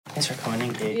Thanks for coming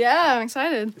in, Kate. Yeah, I'm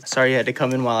excited. Sorry you had to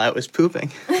come in while I was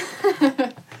pooping.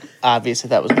 Obviously,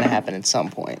 that was going to happen at some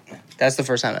point. That's the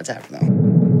first time that's happened, though.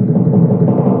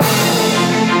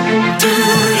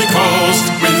 Duty calls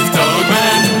with Doug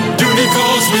Man. Duty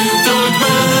calls with Doug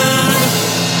Man.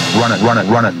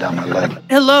 Run it down my leg.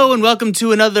 Hello, and welcome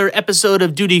to another episode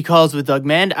of Duty Calls with Doug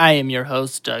Mand. I am your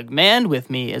host, Doug Mand.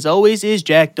 With me, as always, is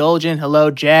Jack Dolgen.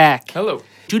 Hello, Jack. Hello.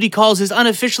 Duty Calls is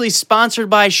unofficially sponsored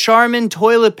by Charmin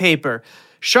Toilet Paper.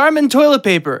 Charmin Toilet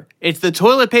Paper. It's the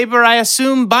toilet paper I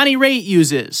assume Bonnie Raitt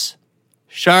uses.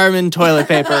 Charmin Toilet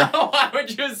Paper. Why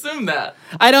would you assume that?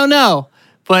 I don't know,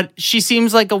 but she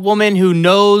seems like a woman who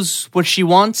knows what she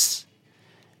wants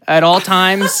at all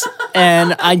times,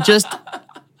 and I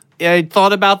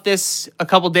thought about this a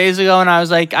couple days ago, and I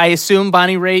was like, I assume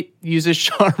Bonnie Raitt uses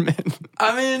Charmin.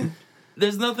 I mean,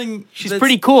 there's nothing... She's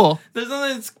pretty cool. There's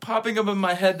nothing that's popping up in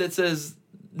my head that says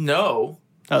no.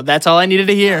 Oh, that's all I needed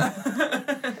to hear.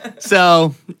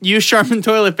 So, use Charmin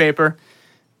toilet paper,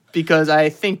 because I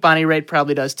think Bonnie Raitt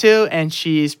probably does too, and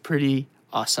she's pretty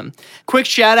awesome. Quick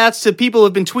shout-outs to people who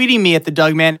have been tweeting me at the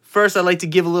Doug Man. First, I'd like to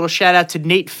give a little shout-out to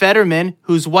Nate Fetterman,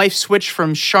 whose wife switched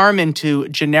from Charmin to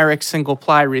generic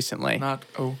single-ply recently. Not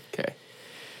okay.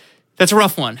 That's a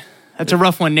rough one.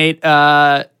 Nate.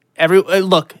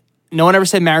 Look, no one ever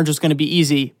said marriage was going to be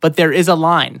easy, but there is a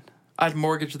line. I'd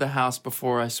mortgage the house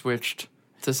before I switched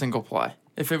to single ply,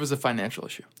 if it was a financial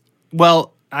issue.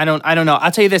 Well, I don't know.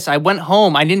 I'll tell you this. I went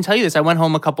home. I didn't tell you this. I went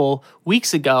home a couple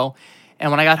weeks ago,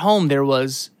 and when I got home, there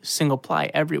was single ply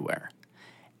everywhere.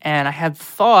 And I had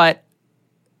thought,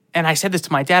 and I said this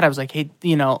to my dad, I was like, hey,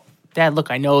 Dad,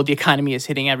 look, I know the economy is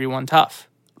hitting everyone tough.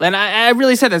 And I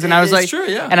really said this, and I was like, true,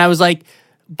 yeah. And I was like,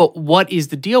 but what is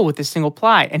the deal with this single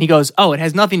ply? And he goes, oh, it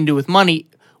has nothing to do with money.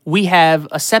 We have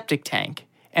a septic tank,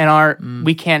 and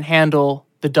we can't handle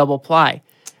the double ply.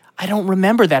 I don't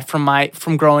remember that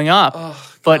from growing up,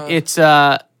 but it's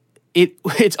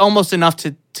almost enough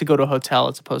to go to a hotel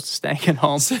as opposed to staying at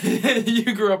home.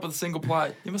 You grew up with a single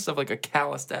ply. You must have like a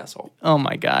calloused asshole. Oh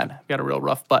my God, I've got a real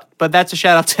rough butt. But that's a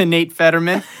shout out to Nate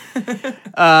Fetterman.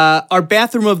 Our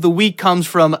bathroom of the week comes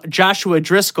from Joshua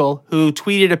Driscoll, who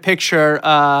tweeted a picture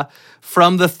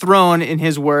from the throne, in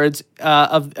his words,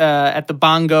 at the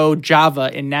Bongo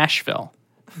Java in Nashville.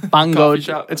 Bongo,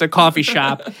 it's a coffee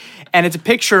shop. And it's a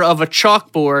picture of a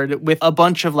chalkboard with a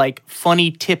bunch of like funny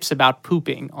tips about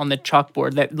pooping on the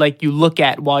chalkboard that like you look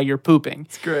at while you're pooping.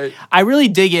 It's great. I really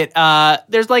dig it.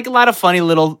 There's like a lot of funny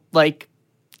little like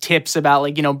tips about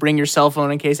like, bring your cell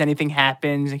phone in case anything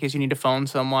happens, in case you need to phone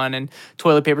someone, and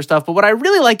toilet paper stuff. But what I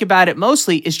really like about it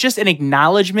mostly is just an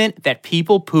acknowledgement that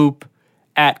people poop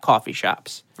at coffee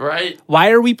shops. Right.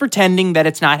 Why are we pretending that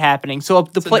it's not happening? So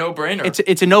it's a no-brainer.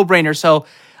 It's a no-brainer. So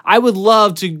I would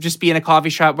love to just be in a coffee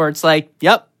shop where it's like,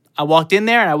 yep, I walked in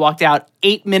there and I walked out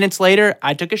 8 minutes later,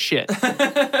 I took a shit.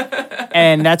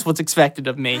 And that's what's expected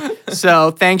of me. So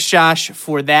thanks, Josh,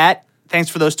 for that. Thanks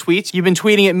for those tweets. You've been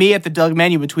tweeting at me at the Doug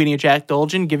Man. You've been tweeting at Jack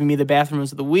Dolgen, giving me the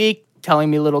bathrooms of the week,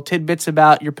 telling me little tidbits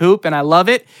about your poop, and I love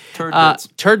it. Little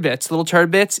turd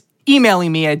bits.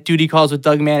 Emailing me at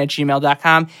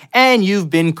dutycallswithdugman@gmail.com, and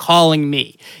you've been calling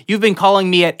me. You've been calling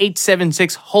me at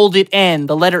 876-HOLD-IT-N.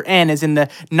 The letter N is in the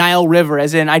Nile River,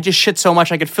 as in I just shit so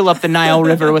much I could fill up the Nile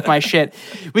River with my shit.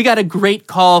 We got a great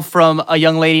call from a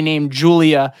young lady named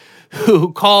Julia,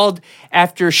 who called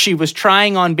after she was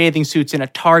trying on bathing suits in a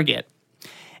Target,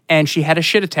 and she had a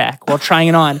shit attack while trying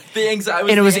it on.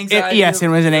 It was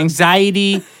an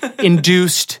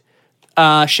anxiety-induced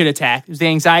shit attack. It was the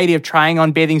anxiety of trying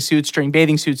on bathing suits during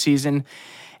bathing suit season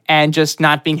and just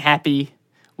not being happy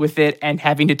with it and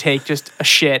having to take just a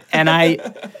shit. And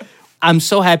I'm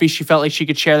so happy she felt like she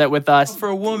could share that with us. For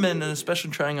a woman, and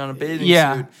especially trying on a bathing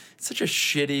suit, it's such a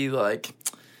shitty, like...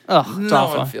 it's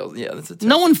awful.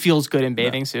 No one feels good in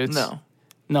bathing suits.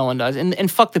 No one does.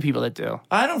 And fuck the people that do.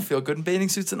 I don't feel good in bathing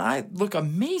suits, and I look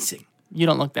amazing. You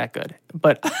don't look that good.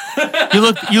 But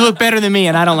you look better than me,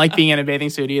 and I don't like being in a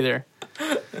bathing suit either.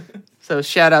 So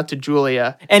shout out to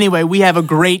Julia. Anyway, we have a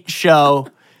great show.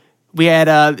 We had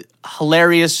a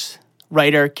hilarious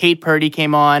writer, Kate Purdy,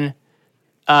 came on.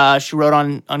 She wrote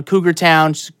on Cougar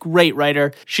Town. She's a great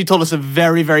writer. She told us a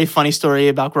very, very funny story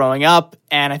about growing up,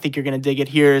 and I think you're going to dig it.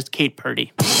 Here is Kate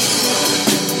Purdy.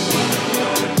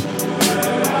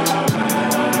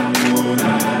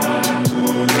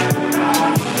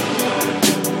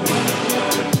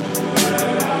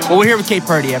 Well, we're here with Kate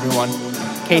Purdy, everyone.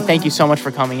 Kate, thank you so much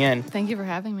for coming in. Thank you for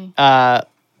having me.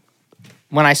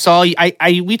 When I saw you,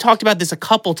 we talked about this a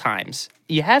couple times.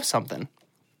 You have something,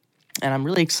 and I'm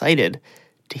really excited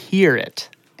to hear it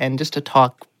and just to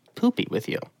talk poopy with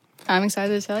you. I'm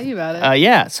excited to tell you about it.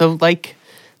 Yeah, so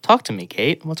Talk to me,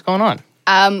 Kate. What's going on?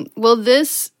 Well,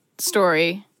 this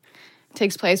story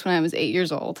takes place when I was 8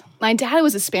 years old. My dad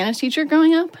was a Spanish teacher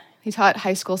growing up. He taught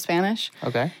high school Spanish.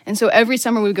 Okay. And so every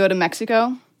summer we would go to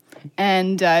Mexico,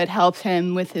 and it helped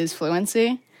him with his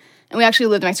fluency. And we actually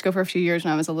lived in Mexico for a few years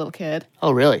when I was a little kid.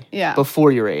 Oh, really? Yeah.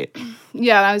 Before you were 8.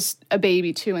 Yeah, I was a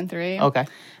baby, 2 and 3. Okay.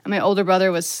 And my older brother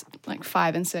was like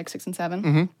 5 and 6, 6 and 7.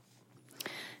 Mm-hmm.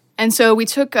 And so we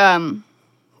took,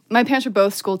 my parents were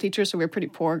both school teachers, so we were pretty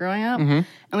poor growing up. Mm-hmm.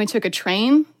 And we took a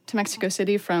train to Mexico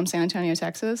City from San Antonio,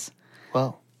 Texas.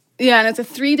 Whoa. Yeah, and it's a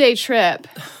 3-day trip.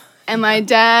 And my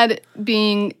dad,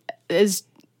 being as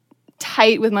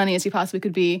tight with money as he possibly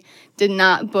could be, did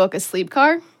not book a sleep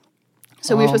car.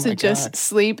 So we were supposed to just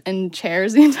sleep in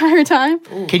chairs the entire time.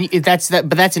 Can you? But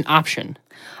that's an option.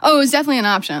 Oh, it was definitely an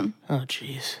option. Oh,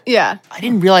 jeez. Yeah. I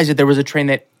didn't realize that there was a train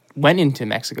that went into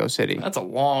Mexico City. That's a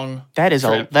long That is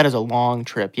trip. a long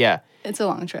trip. Yeah. It's a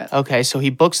long trip. Okay, so he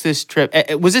books this trip.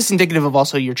 Was this indicative of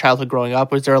also your childhood growing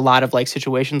up? Was there a lot of like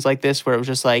situations like this where it was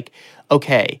just like,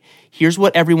 okay, here's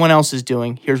what everyone else is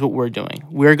doing. Here's what we're doing.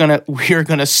 We're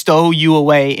gonna stow you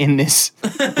away in this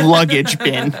luggage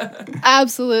bin.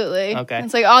 Absolutely. Okay.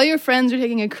 It's like all your friends are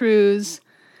taking a cruise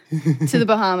to the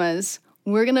Bahamas.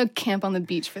 We're going to camp on the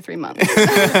beach for 3 months.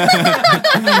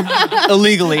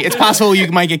 Illegally. It's possible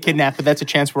you might get kidnapped, but that's a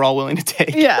chance we're all willing to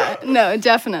take. Yeah, no,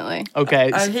 definitely.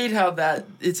 Okay. I hate how that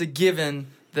it's a given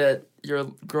that your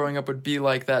growing up would be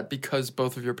like that because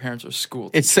both of your parents are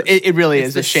school teachers. It really It's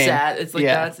is the a shame. It's like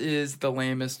that is the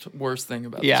lamest, worst thing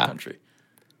about this country.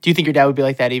 Do you think your dad would be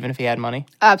like that even if he had money?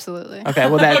 Absolutely. Okay,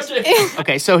 well that's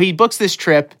okay. So he books this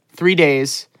trip, 3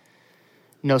 days,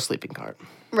 no sleeping cart.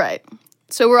 Right.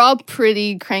 So we're all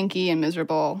pretty cranky and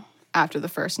miserable after the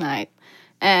first night.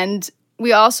 And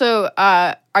we also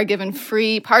are given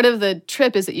free, part of the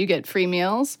trip is that you get free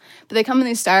meals, but they come in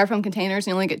these styrofoam containers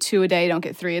and you only get 2 a day, you don't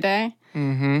get 3 a day.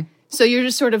 Mm-hmm. So you're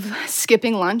just sort of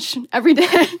skipping lunch every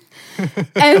day.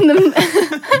 and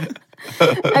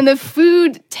the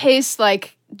food tastes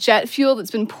like jet fuel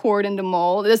that's been poured into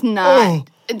mold.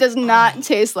 It does not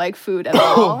taste like food at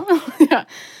all. Yeah.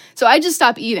 So I just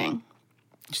stop eating.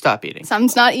 Stop eating. So I'm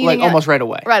just not eating like almost right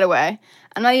away. Right away.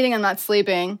 I'm not eating, I'm not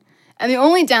sleeping. And the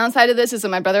only downside of this is that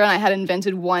my brother and I had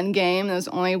invented one game. That was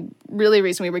the only really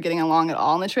reason we were getting along at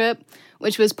all on the trip,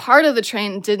 which was part of the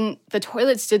train the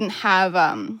toilets didn't have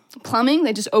plumbing.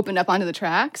 They just opened up onto the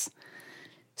tracks.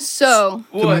 So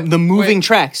The moving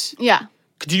tracks. yeah.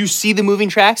 Do you see the moving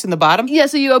tracks in the bottom? Yeah,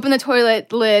 so you open the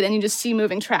toilet lid and you just see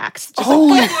moving tracks. Just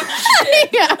Holy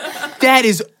yeah. That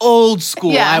is old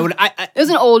school. Yeah. I It was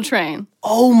an old train.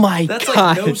 oh my That's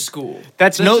god. like no school.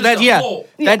 That's just a hole.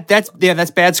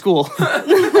 That's bad school.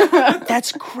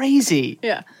 That's crazy.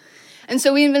 Yeah. And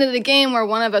so we invented a game where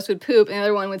one of us would poop and the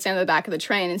other one would stand at the back of the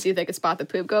train and see if they could spot the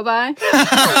poop go by.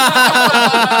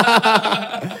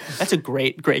 That's a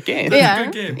great game. Yeah.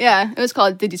 good game. Yeah. It was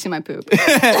called Did You See My Poop?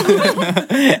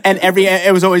 And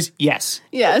it was always yes.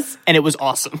 Yes. And it was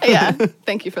awesome. Yeah.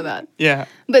 Thank you for that. Yeah.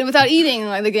 But without eating,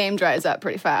 like the game dries up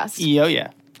pretty fast.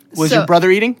 Yeah. Was So- your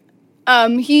brother eating?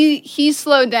 He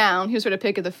slowed down. He was sort of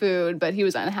pick of the food, but he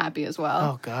was unhappy as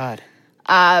well. Oh god.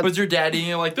 Was your dad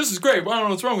eating it like, this is great, I don't know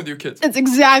what's wrong with your kids? That's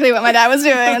exactly what my dad was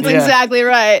doing. That's Yeah. exactly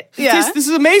right. Yeah. This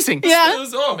is amazing. Yeah.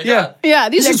 Oh my Yeah. god. Yeah.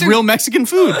 These This eggs is are- real Mexican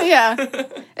food. Yeah. I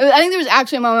think there was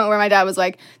actually a moment where my dad was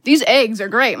like, these eggs are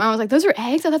great. Mom was like, those are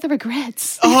eggs? I thought they were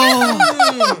grits.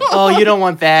 Oh, you don't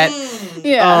want that.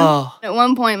 Yeah. Oh. At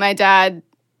one point, my dad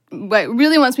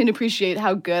really wants me to appreciate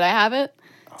how good I have it.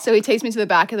 So he takes me to the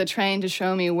back of the train to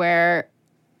show me where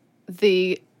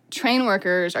the train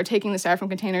workers are taking the styrofoam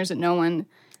containers that no one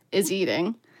is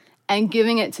eating and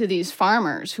giving it to these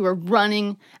farmers who are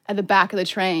running at the back of the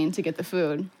train to get the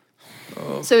food.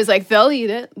 Oh. So he's like, they'll eat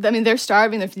it. I mean, they're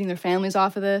starving. They're feeding their families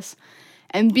off of this.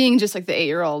 And being just like the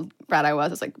 8-year-old brat I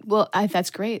was like, well,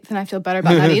 that's great. Then I feel better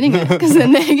about not eating it because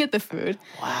then they get the food.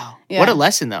 Wow. Yeah. What a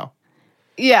lesson though.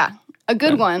 Yeah, a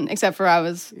good one, except for I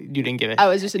was You didn't give it.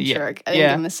 just a jerk. I didn't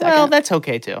give him a second. Well, that's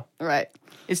okay too. Right.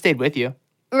 It stayed with you.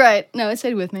 Right. No, it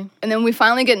stayed with me. And then we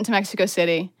finally get into Mexico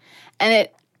City, and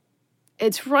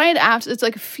it's right after, it's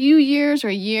like a few years or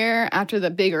a year after the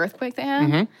big earthquake they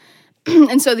had.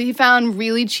 And so he found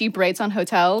really cheap rates on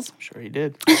hotels. Sure he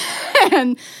did.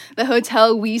 And the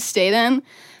hotel we stayed in,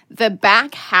 the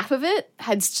back half of it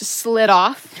had just slid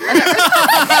off.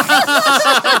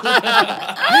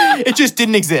 It just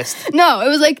didn't exist. No, it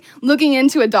was like looking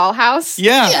into a dollhouse.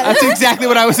 Yeah, that's exactly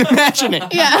what I was imagining.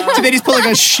 Yeah. So they just put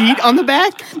like a sheet on the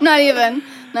back? Not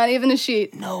even a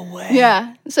sheet. No way.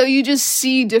 Yeah. So you just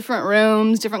see different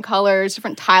rooms, different colors,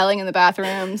 different tiling in the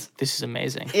bathrooms. This is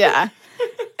amazing. Yeah.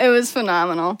 It was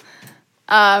phenomenal.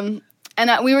 And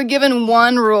And we were given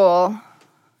one rule,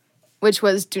 which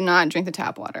was do not drink the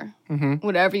tap water.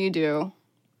 Whatever you do,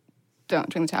 don't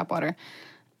drink the tap water.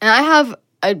 And I have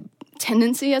a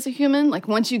tendency as a human, like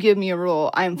once you give me a rule,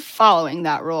 I'm following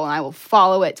that rule and I will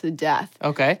follow it to the death.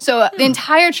 Okay. So the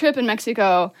entire trip in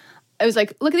Mexico, I was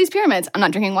like, look at these pyramids. I'm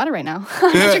not drinking water right now.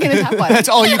 I'm not drinking the tap water. That's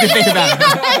all you can think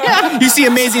about. You see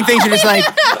amazing things, you're just like,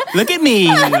 look at me.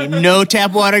 No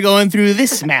tap water going through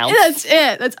this mouth. That's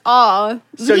it. That's all.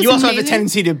 So Isn't you this also have the amazing?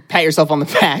 tendency to pat yourself on the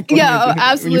back. When Yeah, you,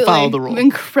 absolutely. When you follow the rule. I'm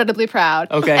incredibly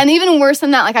proud. Okay. And even worse than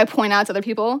that, like I point out to other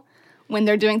people when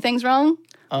they're doing things wrong, which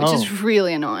Oh. is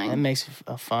really annoying. That makes you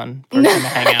a fun person to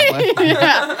hang out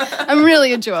with. I'm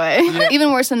really a joy.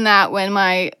 Even worse than that, when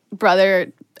my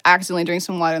brother accidentally drinks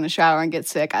some water in the shower and gets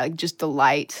sick, I like just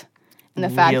delight in the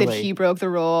fact that Really? he broke the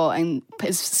rule and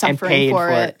is suffering paid for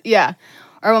for it. it. Yeah.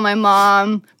 Or when my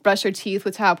mom brushed her teeth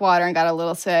with tap water and got a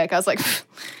little sick, I was like,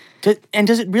 And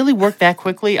does it really work that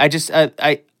quickly? I just,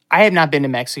 I have not been to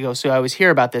Mexico, so I always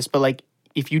hear about this, but like,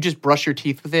 if you just brush your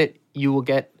teeth with it, you will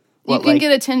get, you what, can like,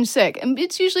 get a tinge sick. And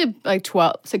it's usually like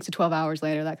 6 to 12 hours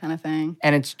later, that kind of thing.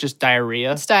 and it's just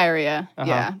diarrhea. It's diarrhea, Uh-huh.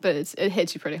 yeah, but it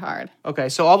hits you pretty hard. Okay,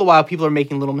 so all the while, people are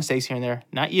making little mistakes here and there.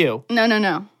 Not you.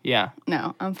 No. Yeah.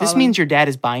 I'm This following. means your dad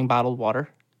is buying bottled water?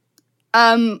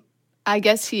 I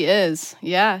guess he is,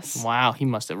 yes. Wow, he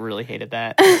must have really hated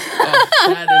that.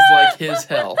 That is like his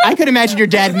hell. I could imagine your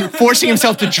dad forcing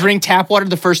himself to drink tap water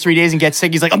the first 3 days and get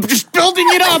sick. He's like, I'm just building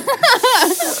it up.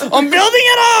 I'm building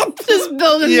it up. Just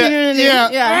building community.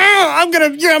 Yeah. I'm gonna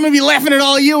be laughing at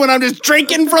all you when I'm just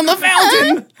drinking from the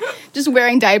fountain. Just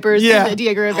wearing diapers Yeah. in the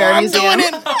Diego Rivera I'm Museum.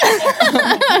 doing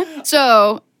it.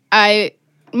 So I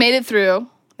made it through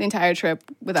the entire trip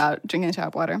without drinking the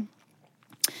tap water.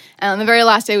 And on the very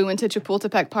last day, we went to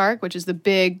Chapultepec Park, which is the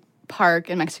big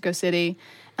park in Mexico City.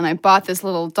 And I bought this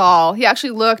little doll. He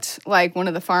actually looked like one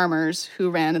of the farmers who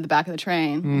ran at the back of the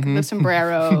train. The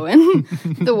sombrero and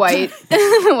the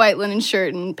white linen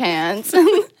shirt and pants. And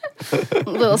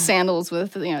little sandals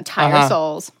with, tire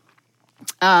soles.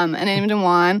 And I named him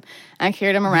Juan. And I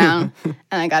carried him around.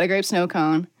 And I got a grape snow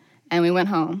cone. And we went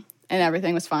home. And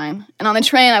everything was fine. And on the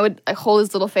train, I would hold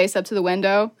his little face up to the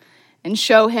window and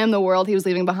show him the world he was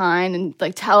leaving behind and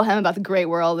like tell him about the great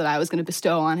world that I was going to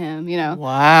bestow on him,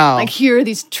 Wow. Like here are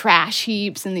these trash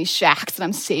heaps and these shacks that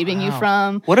I'm saving you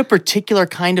from. What a particular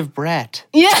kind of brat.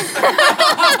 Yeah.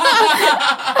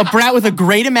 A brat with a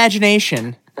great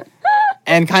imagination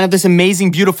and kind of this amazing,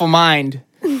 beautiful mind.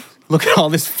 Look at all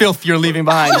this filth you're leaving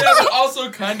behind. Yeah, but also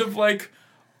kind of like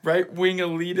right-wing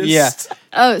elitist. Yeah.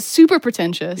 Oh, super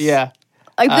pretentious. Yeah.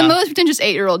 Like the most pretentious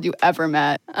 8-year-old you ever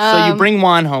met. So you bring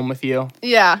Juan home with you,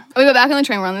 Yeah. We go back on the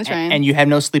train. We're on the train. and you have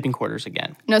no sleeping quarters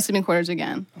again. No sleeping quarters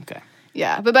again. Okay.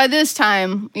 Yeah. But by this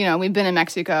time, we've been in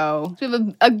Mexico. So we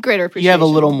have a greater appreciation. You have a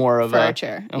little more of for a our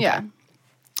chair. Okay. Yeah.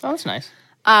 Oh, that's nice.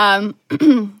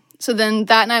 So then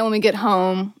that night when we get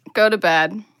home, go to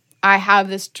bed, I have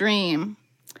this dream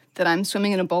that I'm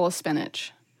swimming in a bowl of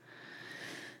spinach.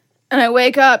 And I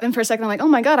wake up, and for a second I'm like, oh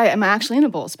my God, am I actually in a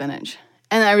bowl of spinach?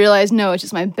 And I realize, no, it's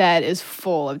just my bed is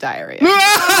full of diarrhea.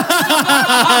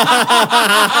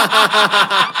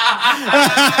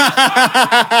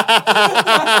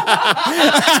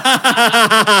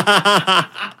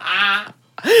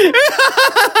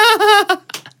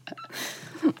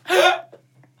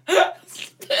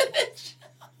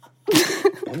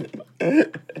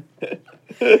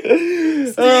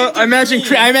 I imagine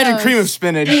cream of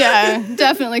spinach. Yeah,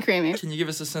 definitely creamy. Can you give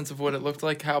us a sense of what it looked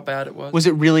like? How bad it was? Was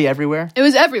it really everywhere? It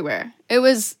was everywhere. It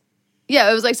was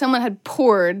like someone had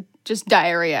poured just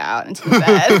diarrhea out into the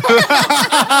bed.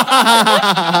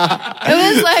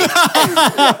 It was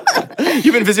like,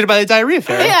 You've been visited by the diarrhea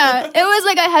fairy. yeah, it was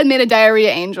like I had made a diarrhea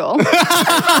angel.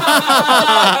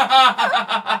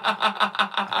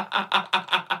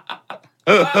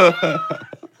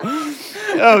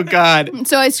 Oh God.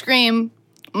 So I scream,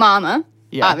 Mama,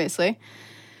 Yeah. obviously.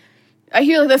 I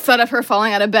hear like the thud of her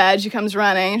falling out of bed. She comes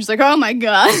running. She's like, oh my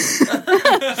God.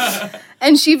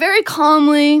 And she very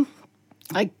calmly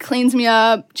like cleans me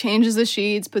up, changes the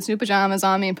sheets, puts new pajamas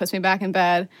on me, and puts me back in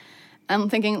bed. And I'm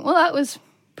thinking, well, that was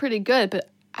pretty good, but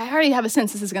I already have a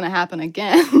sense this is going to happen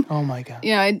again. Oh my God.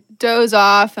 I doze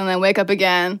off and then wake up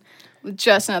again with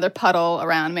just another puddle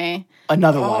around me.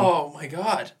 Another one. Oh my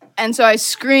God. And so I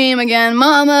scream again,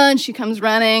 Mama, and she comes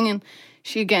running and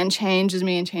she again changes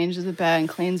me and changes the bed and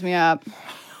cleans me up.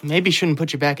 Maybe shouldn't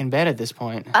put you back in bed at this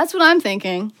point. That's what I'm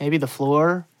thinking. Maybe the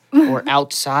floor or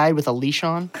outside with a leash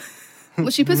on. Well,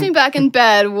 she puts me back in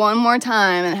bed one more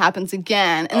time and it happens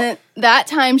again. And then that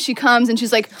time she comes and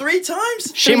she's like, 3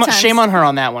 times? Shame times. on her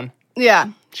on that one. yeah.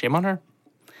 Shame on her.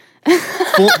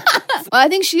 Full, Well, I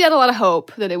think she had a lot of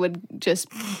hope that it would just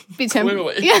be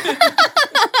Clearly. Yeah.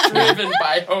 Driven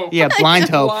by hope. yeah, blind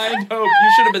hope. Blind hope.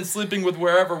 You should have been sleeping with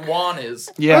wherever Juan is.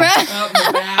 Yeah. Out in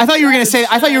the back. I thought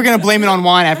you were gonna blame it on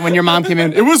Juan after when your mom came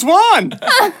in. It was Juan.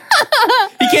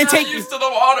 He can't take Used to the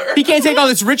water. he can't take all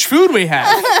this rich food we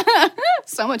have.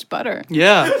 So much butter.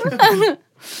 Yeah.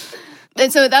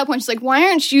 And so at that point, she's like, why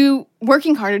aren't you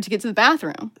working harder to get to the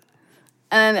bathroom?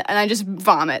 And I just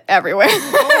vomit everywhere.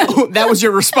 That was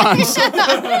your response.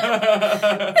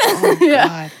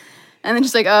 Yeah. And then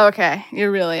she's like, oh, okay.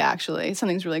 You're really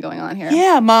something's really going on here.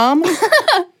 Yeah, Mom.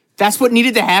 That's what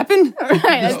needed to happen?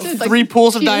 Right. It's just like 3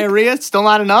 pools of puke. diarrhea, still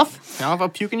not enough? Now I'll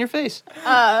puke in your face.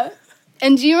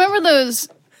 And do you remember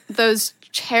those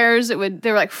chairs they were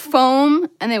like foam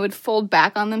and they would fold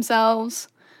back on themselves?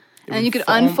 And you could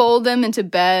foam? unfold them into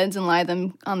beds and lie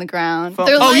them on the ground. Oh,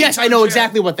 They're like, yes, I know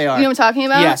exactly what they are. You know what I'm talking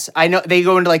about? Yes, I know. They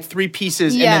go into like 3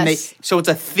 pieces, and then Yes. so it's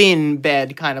a thin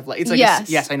bed, kind of like it's like Yes.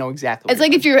 yes, I know exactly. It's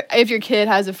like if your kid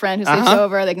has a friend who sleeps Uh-huh.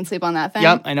 over, they can sleep on that thing.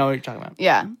 Yep, I know what you're talking about.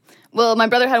 Yeah. Well, my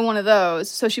brother had one of those,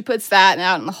 so she puts that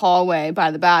out in the hallway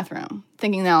by the bathroom,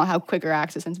 thinking now how quicker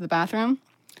access into the bathroom.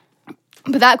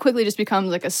 But that quickly just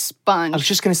becomes like a sponge. I was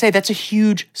just gonna say it's a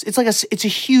huge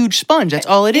sponge. That's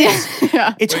all it is.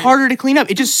 Yeah. It's harder to clean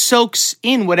up. It just soaks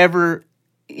in whatever.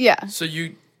 Yeah. So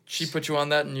she put you on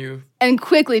that and you. And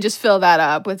quickly just fill that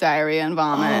up with diarrhea and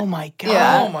vomit. Oh my god.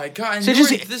 Yeah. Oh my god! And So you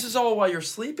just- this is all while you're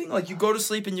sleeping. Like you go to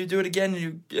sleep and you do it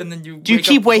again, and then you. Do you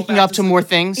keep waking up to more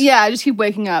things? Yeah, I just keep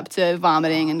waking up to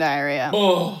vomiting and diarrhea.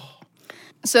 Oh.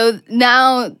 So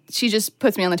now she just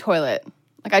puts me on the toilet.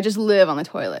 Like I just live on the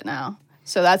toilet now.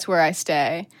 So that's where I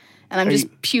stay. And I'm just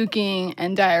puking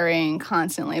and diarrheaing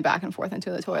constantly back and forth into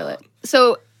the toilet.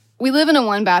 So we live in a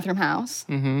 1-bathroom house.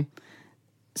 Mm-hmm.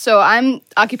 So I'm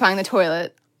occupying the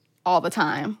toilet all the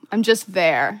time. I'm just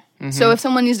there. Mm-hmm. So if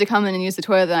someone needs to come in and use the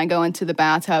toilet, then I go into the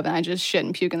bathtub and I just shit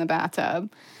and puke in the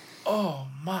bathtub. Oh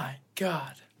my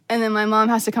god. And then my mom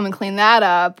has to come and clean that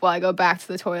up while I go back to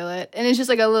the toilet. And it's just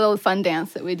like a little fun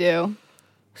dance that we do.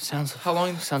 How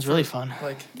long? Sounds really fun.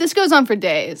 Like. This goes on for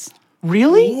days.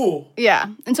 Really? Ooh. Yeah.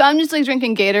 And so I'm just like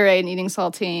drinking Gatorade and eating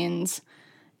saltines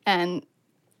and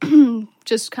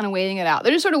just kind of waiting it out.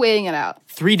 They're just sort of waiting it out.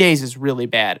 3 days is really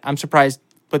bad. I'm surprised.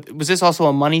 But was this also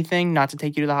a money thing, not to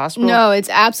take you to the hospital? No, it's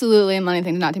absolutely a money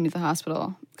thing to not take me to the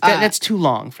hospital. That's too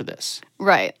long for this.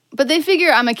 Right. But they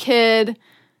figure I'm a kid.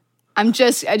 I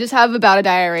just have a bout of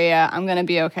diarrhea. I'm going to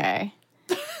be okay.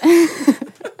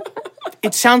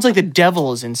 It sounds like the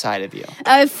devil is inside of you.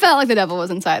 I felt like the devil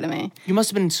was inside of me. You must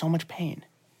have been in so much pain.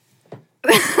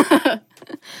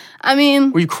 I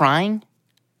mean, Were you crying?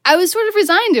 I was sort of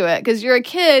resigned to it because you're a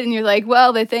kid and you're like,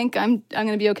 well, they think I'm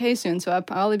going to be okay soon, so I'll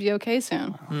probably be okay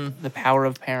soon. The power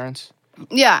of parents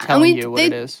Yeah, telling you what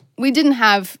it is. We didn't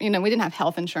have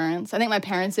health insurance. I think my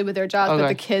parents did with their jobs, but Okay.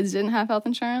 the kids didn't have health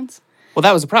insurance. Well,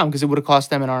 that was a problem because it would have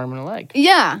cost them an arm and a leg.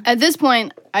 Yeah. At this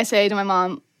point, I say to my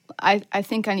mom, I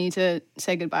think I need to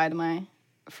say goodbye to my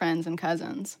friends and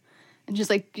cousins. And she's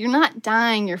like, you're not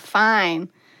dying, you're fine.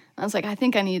 I was like, I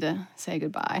think I need to say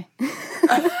goodbye.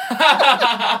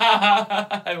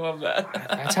 I love that.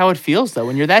 That's how it feels, though.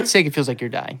 When you're that sick, it feels like you're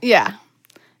dying. Yeah.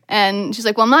 And she's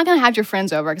like, well, I'm not going to have your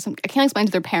friends over because I can't explain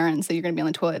to their parents that you're going to be on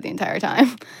the toilet the entire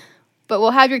time. But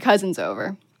we'll have your cousins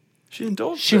over. She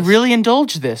indulged. She this. really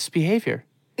indulged this behavior.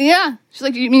 Yeah. She's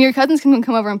like, you mean your cousins can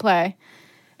come over and play?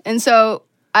 And so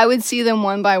I would see them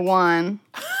one by one.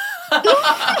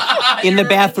 In the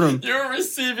bathroom. You're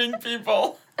receiving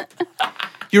people.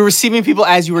 You were receiving people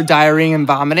as you were diarrheaing and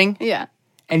vomiting, Yeah.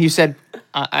 and you said,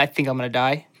 I think I'm going to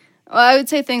die. Well, I would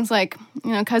say things like,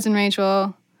 Cousin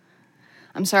Rachel,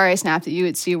 I'm sorry I snapped at you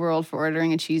at SeaWorld for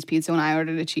ordering a cheese pizza when I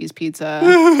ordered a cheese pizza.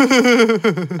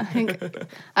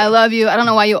 I love you. I don't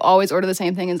know why you always order the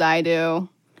same thing as I do.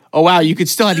 Oh, wow. You could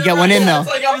still have to get one in, though. It's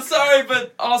like, I'm sorry,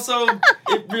 but also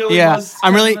it really Yeah, was.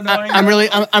 I'm kind of annoying.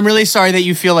 I'm really sorry that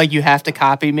you feel like you have to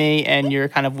copy me and you're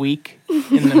kind of weak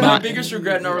in the My not. biggest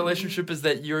regret in our relationship is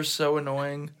that you're so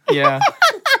annoying. Yeah.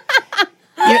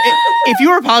 If you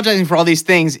were apologizing for all these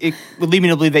things, it would lead me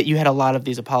to believe that you had a lot of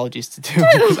these apologies to do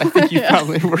because I think you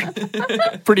probably were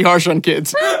pretty harsh on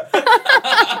kids. I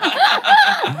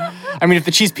mean, if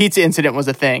the cheese pizza incident was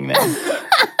a thing, then.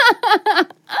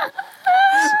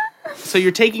 So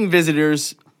you're taking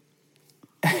visitors,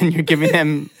 and you're giving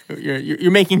them, you're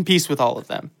making peace with all of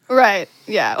them Right.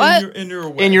 Yeah. Well, In your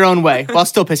way. in your own way, while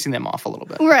still pissing them off a little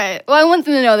bit. right. Well, I want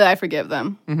them to know that I forgive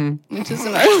them. Mm-hmm. Which is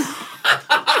another.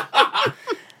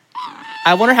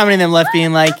 I wonder how many of them left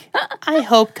being like, I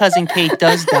hope Cousin Kate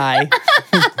does die.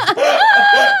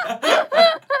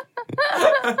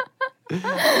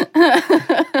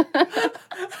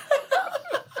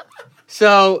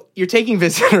 So you're taking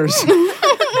visitors.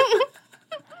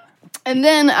 And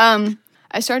then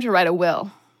I started to write a will.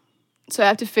 So I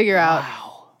have to figure out.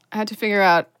 I had to figure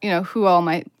out, who all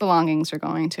my belongings are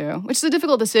going to, which is a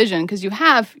difficult decision because you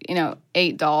have,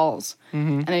 8 dolls,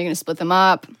 and are you going to split them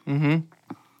up? Mm-hmm.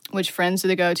 Which friends do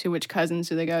they go to? Which cousins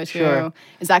do they go to? Sure.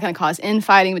 Is that going to cause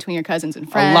infighting between your cousins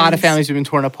and friends? A lot of families have been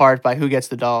torn apart by who gets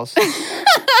the dolls.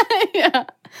 Yeah.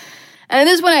 And at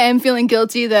this point, I am feeling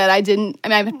guilty that I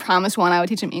had promised Juan I would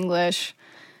teach him English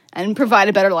and provide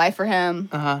a better life for him.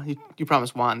 You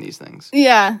promised Juan these things.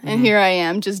 Yeah, and here I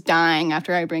am just dying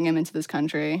after I bring him into this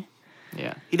country.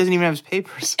 Yeah. He doesn't even have his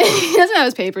papers. He doesn't have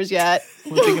his papers yet.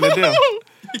 What's he going to do?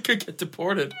 He could get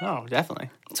deported. Oh, definitely.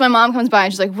 So my mom comes by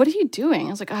and she's like, "What are you doing?" I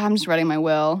was like, I'm just writing my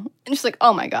will. And she's like,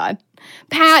 "Oh my God.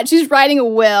 Pat, she's writing a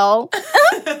will."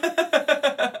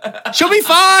 She'll be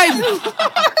fine!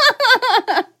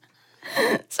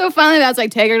 So finally that's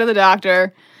like, take her to the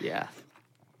doctor. Yeah.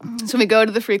 So we go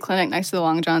to the free clinic next to the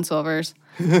Long John Silver's.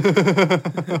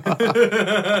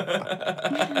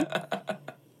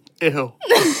 Ew.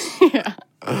 Yeah.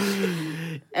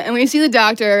 And we see the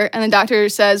doctor, and the doctor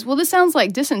says, "Well, this sounds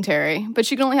like dysentery, but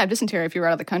you can only have dysentery if you're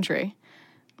out of the country."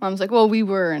 Mom's like, "Well, we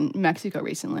were in Mexico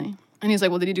recently." And he's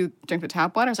like, "Well, did you drink the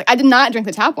tap water?" I was like, "I did not drink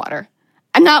the tap water.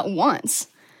 And not once."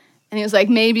 And he was like,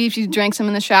 "Maybe if you drank some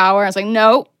in the shower." I was like,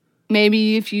 "No.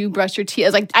 Maybe if you brushed your teeth." I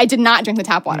was like, "I did not drink the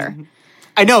tap water."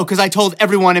 I know, because I told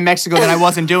everyone in Mexico that I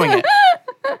wasn't doing it.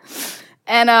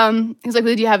 And he's like,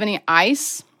 "Well, did you have any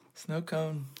ice?" Snow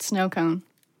cone. Snow cone.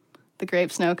 The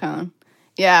grape snow cone.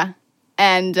 Yeah.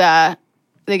 And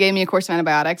they gave me a course of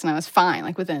antibiotics, and I was fine,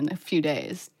 like within a few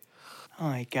days. Oh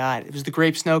my God. It was the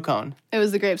grape snow cone. It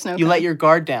was the grape snow You cone. let your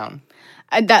guard down.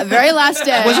 That very last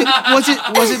day.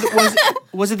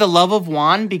 Was it the love of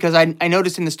Juan? Because I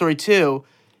noticed in the story too,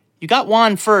 you got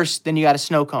Juan first, then you got a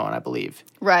snow cone, I believe.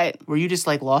 Right. Were you just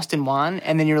like lost in Juan?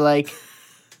 And then you're like,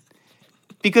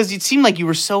 because it seemed like you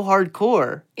were so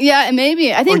hardcore. Yeah, and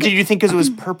maybe. I Or think. did you think because it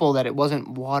was purple that it wasn't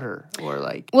water? Or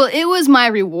like, Well, it was my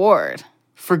reward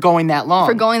for going that long?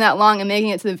 for going that long and making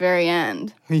it to the very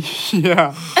end.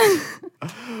 Yeah.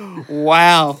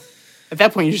 Wow. At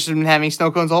that point, you should have been having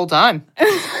snow cones the whole time.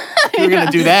 You were going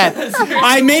to do that.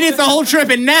 I made it the whole trip,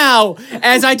 and now,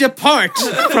 as I depart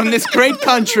from this great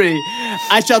country,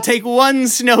 I shall take one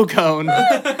snow cone.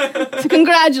 To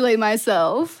congratulate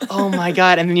myself. Oh my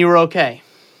God. And then you were okay.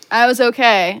 I was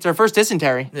okay. It's our first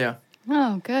dysentery. Yeah.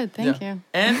 Oh, good. Thank Yeah. you.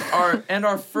 And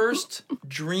our first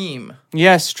dream.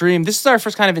 Yes, dream. This is our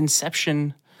first kind of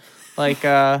inception, like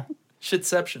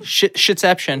Shitception.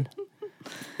 shitception.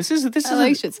 This is I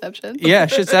like shitception. yeah,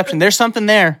 shitception. There's something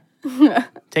there.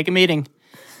 Take a meeting.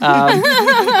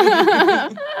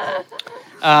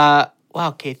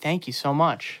 Wow, Kate, thank you so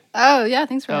much. Oh, yeah.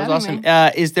 Thanks for That having was awesome.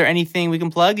 me. Is there anything we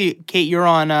can plug? Kate, you're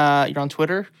on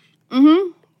Twitter.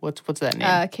 Mm-hmm. What's that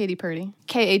name? Katie Purdy.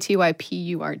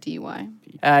 KatyPurdy.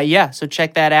 Yeah. So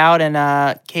check that out.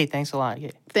 And Kate, thanks a lot.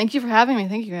 Kate. Thank you for having me.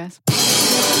 Thank you, guys.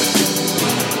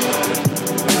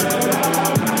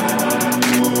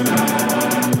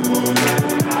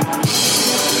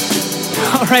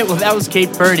 All right. Well, that was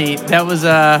Kate Purdy. That was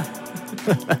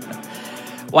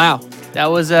wow. That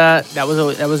was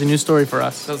a new story for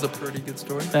us. That was a pretty good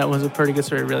story. That was a pretty good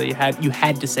story. Really, you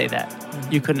had to say that.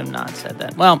 Mm-hmm. You couldn't have not said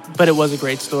that. Well, but it was a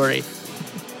great story.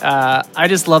 I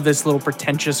just love this little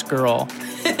pretentious girl.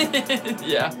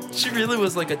 Yeah. She really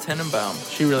was like a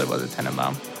Tenenbaum. She really was a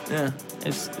Tenenbaum. Yeah.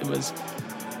 It was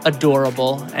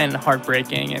adorable and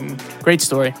heartbreaking and great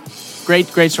story. Great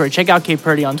story. Check out Kate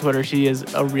Purdy on Twitter. She is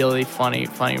a really funny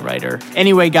writer.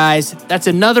 Anyway, guys, that's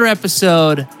another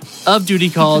episode of Duty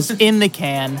Calls in the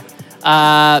can.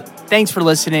 Thanks for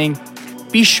listening.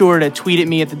 Be sure to tweet at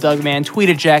me at the Dougman, tweet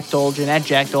at Jack Dolgen at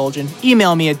Jack Dolgen,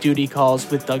 email me at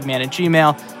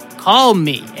dutycallswithdougman@gmail.com. Call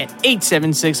me at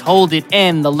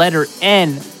 876-HOLD-IT-N, the letter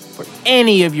N, for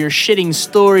any of your shitting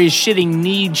stories, shitting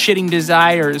needs, shitting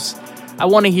desires. I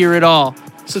want to hear it all.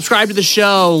 Subscribe to the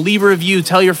show, leave a review,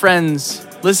 tell your friends.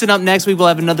 Listen up next week, we'll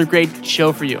have another great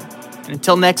show for you. And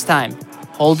until next time,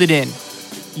 hold it in.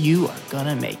 You are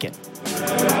gonna make it.